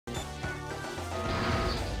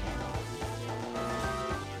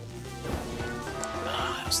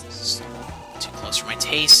close. This is too close for my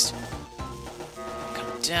taste.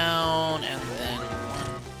 Come down, and then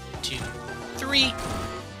 1, 2, 3.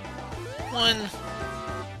 1,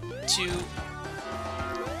 2,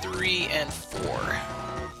 3, and 4.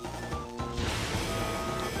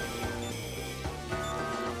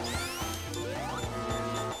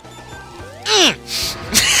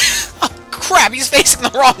 Oh, crap, he's facing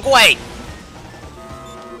the wrong way!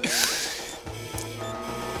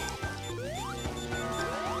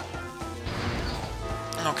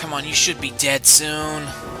 Oh, come on, you should be dead soon.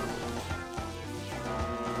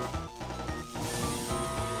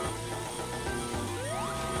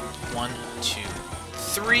 One, two,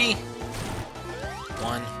 three.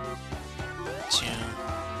 1, 2,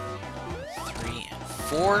 3, and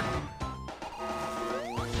 4.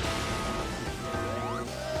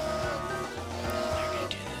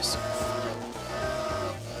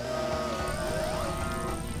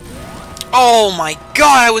 Oh my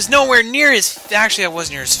god, I was nowhere near his... Actually, I was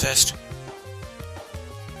near his fist.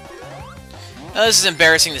 Now, this is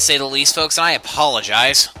embarrassing to say the least, folks, and I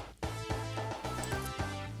apologize.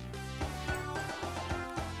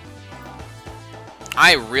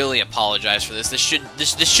 I really apologize for this. This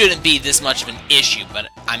shouldn't be this much of an issue, but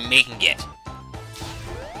I'm making it.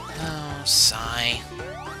 Oh, sigh.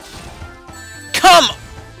 Come!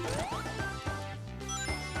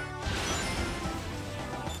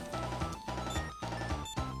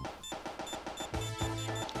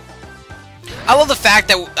 I love the fact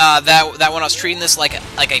that that when I was treating this like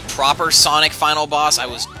a proper Sonic final boss, I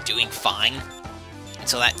was doing fine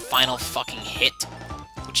until that final fucking hit,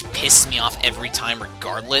 which pisses me off every time,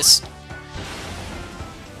 regardless.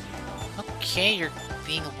 Okay, you're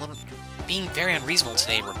being very unreasonable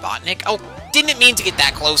today, Robotnik. Oh, didn't mean to get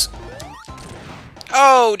that close.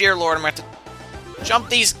 Oh dear lord, I'm gonna have to jump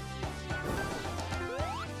these.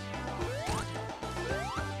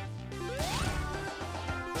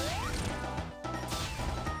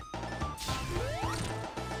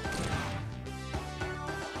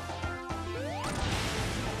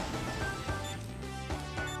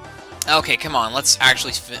 Okay, come on. Let's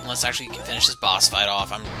actually finish this boss fight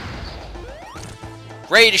off. I'm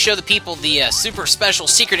ready to show the people the super special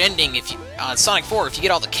secret ending if you on Sonic 4 if you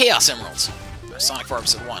get all the Chaos Emeralds. Sonic 4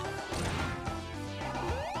 Episode 1.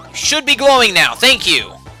 You should be glowing now. Thank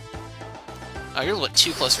you. Oh, you're a little bit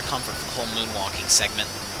too close for comfort for the whole moonwalking segment.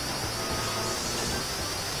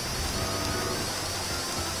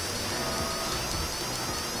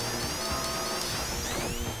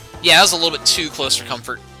 Yeah, that was a little bit too close for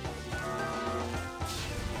comfort.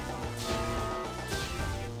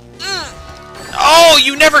 Oh,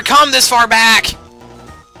 you never come this far back!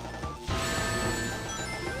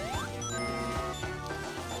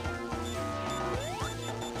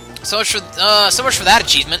 So much for that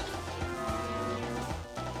achievement.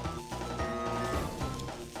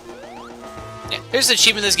 Yeah, here's an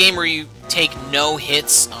achievement in this game where you take no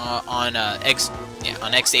hits on X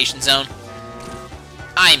Station Zone.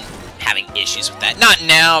 I'm having issues with that. Not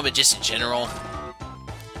now, but just in general.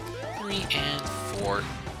 3 and 4.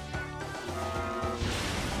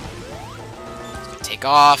 Take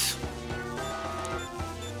off.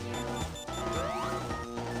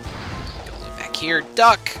 Go back here.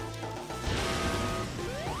 Duck.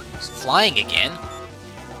 He's flying again.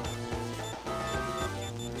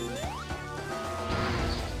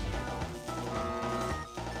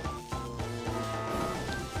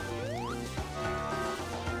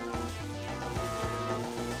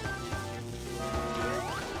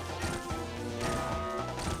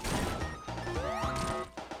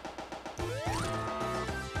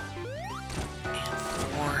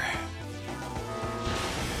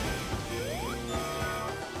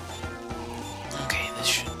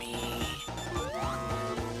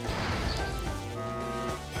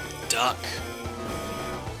 Duck.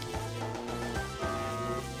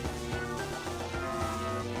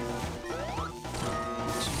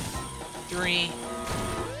 Three.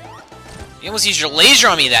 You almost used your laser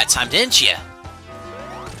on me that time, didn't you?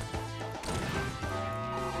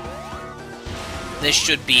 This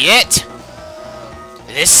should be it.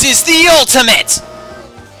 This is the ultimate!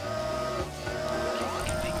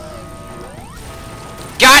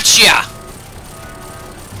 Gotcha!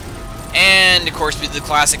 And, of course, we did the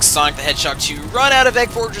classic Sonic the Hedgehog 2 run out of Egg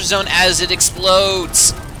Fortress Zone as it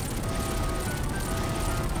explodes.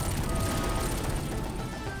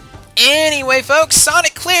 Anyway, folks,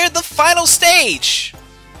 Sonic cleared the final stage.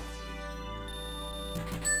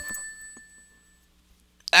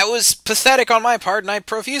 That was pathetic on my part, and I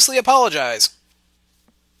profusely apologize.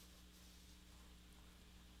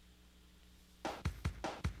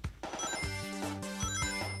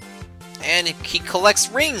 And he collects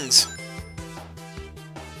rings.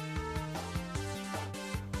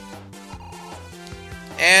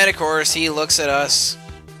 And of course, he looks at us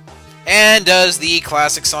and does the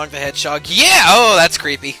classic Sonic the Hedgehog. Yeah! Oh, that's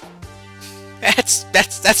creepy.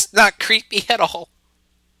 That's not creepy at all.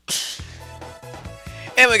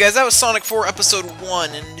 Anyway, guys, that was Sonic 4 Episode 1,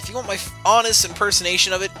 and if you want my honest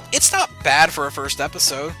impersonation of it, it's not bad for a first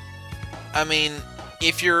episode. I mean,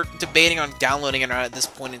 if you're debating on downloading it at this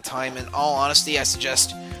point in time, in all honesty, I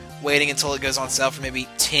suggest waiting until it goes on sale for maybe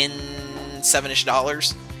 $7-ish.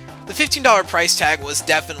 The $15 price tag was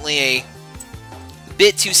definitely a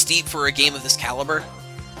bit too steep for a game of this caliber.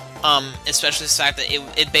 Especially the fact that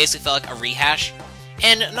it basically felt like a rehash.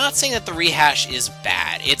 And I'm not saying that the rehash is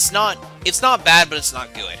bad. It's not bad, but it's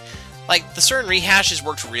not good. Like, the certain rehashes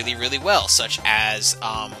worked really, really well, such as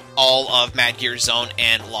all of Mad Gear Zone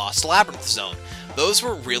and Lost Labyrinth Zone. Those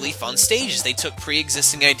were really fun stages. They took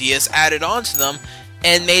pre-existing ideas, added on to them,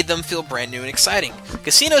 and made them feel brand new and exciting.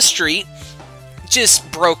 Casino Street,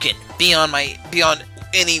 just broken beyond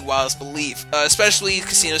any wildest belief. Especially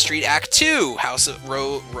Casino Street Act 2, House of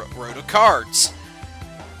Road of Cards.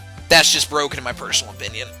 That's just broken in my personal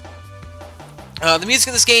opinion. The music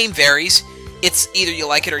in this game varies. It's either you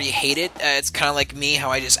like it or you hate it. It's kind of like me, how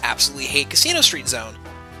I just absolutely hate Casino Street Zone.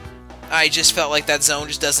 I just felt like that zone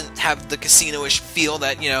just doesn't have the casino-ish feel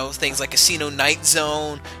that, you know, things like Casino Night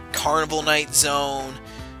Zone, Carnival Night Zone,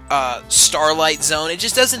 Starlight Zone, it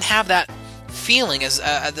just doesn't have that feeling as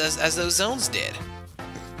those zones did.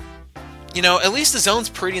 You know, at least the zone's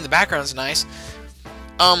pretty and the background's nice.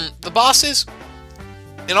 The bosses,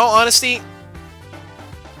 in all honesty,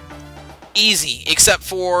 easy, except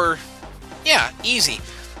for, yeah, easy.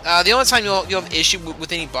 The only time you'll have issue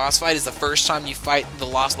with any boss fight is the first time you fight the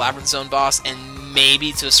Lost Labyrinth Zone boss, and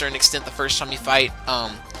maybe to a certain extent the first time you fight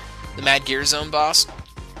the Mad Gear Zone boss.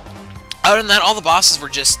 Other than that, all the bosses were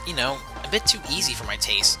just, you know, a bit too easy for my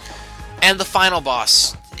taste. And the final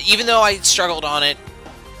boss, even though I struggled on it,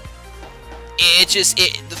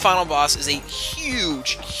 the final boss is a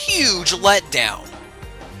huge, huge letdown.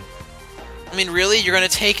 I mean, really? You're going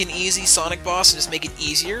to take an easy Sonic boss and just make it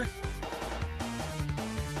easier?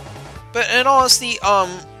 But in all honesty,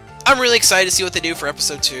 I'm really excited to see what they do for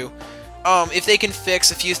Episode 2. If they can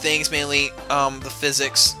fix a few things, mainly the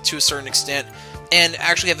physics to a certain extent, and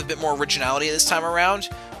actually have a bit more originality this time around,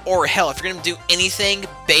 or hell, if you're going to do anything,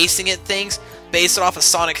 base it off of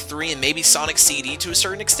Sonic 3 and maybe Sonic CD to a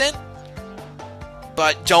certain extent,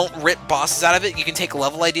 but don't rip bosses out of it. You can take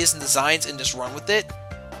level ideas and designs and just run with it.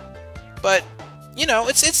 But, you know,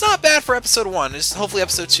 it's not bad for Episode 1. Hopefully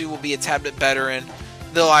Episode 2 will be a tad bit better, and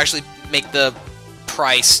they'll actually make the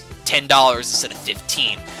price $10 instead of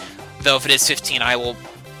 $15. Though if it is $15, I will,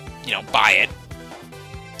 you know, buy it.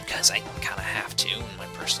 Because I kind of have to, in my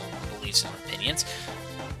personal beliefs and opinions.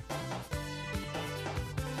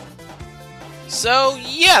 So,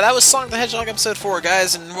 yeah, that was Sonic the Hedgehog Episode 4,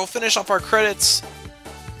 guys, and we'll finish off our credits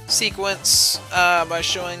sequence by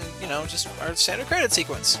showing, you know, just our standard credit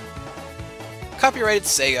sequence. Copyrighted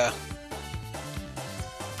Sega.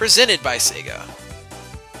 Presented by Sega.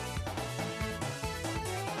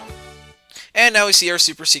 And now we see our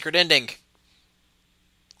super secret ending,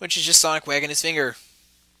 which is just Sonic wagging his finger.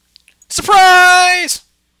 Surprise!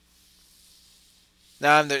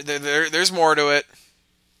 Nah, there's more to it.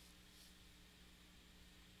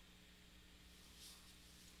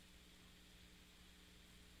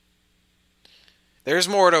 There's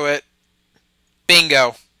more to it.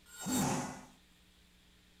 Bingo.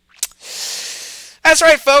 That's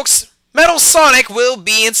right, folks. Metal Sonic will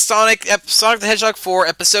be in Sonic the Hedgehog 4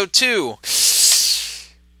 Episode 2.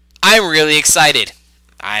 I'm really excited.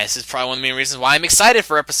 This is probably one of the main reasons why I'm excited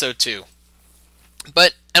for Episode 2.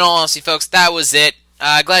 But, in all honesty, folks, that was it.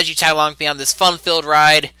 Glad you tagged along with me on this fun-filled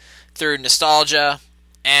ride through nostalgia.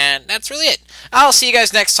 And that's really it. I'll see you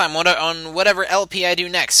guys next time on whatever LP I do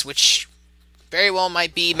next, which very well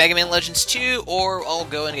might be Mega Man Legends 2, or I'll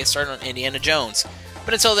go and get started on Indiana Jones.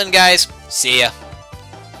 But until then, guys, see ya.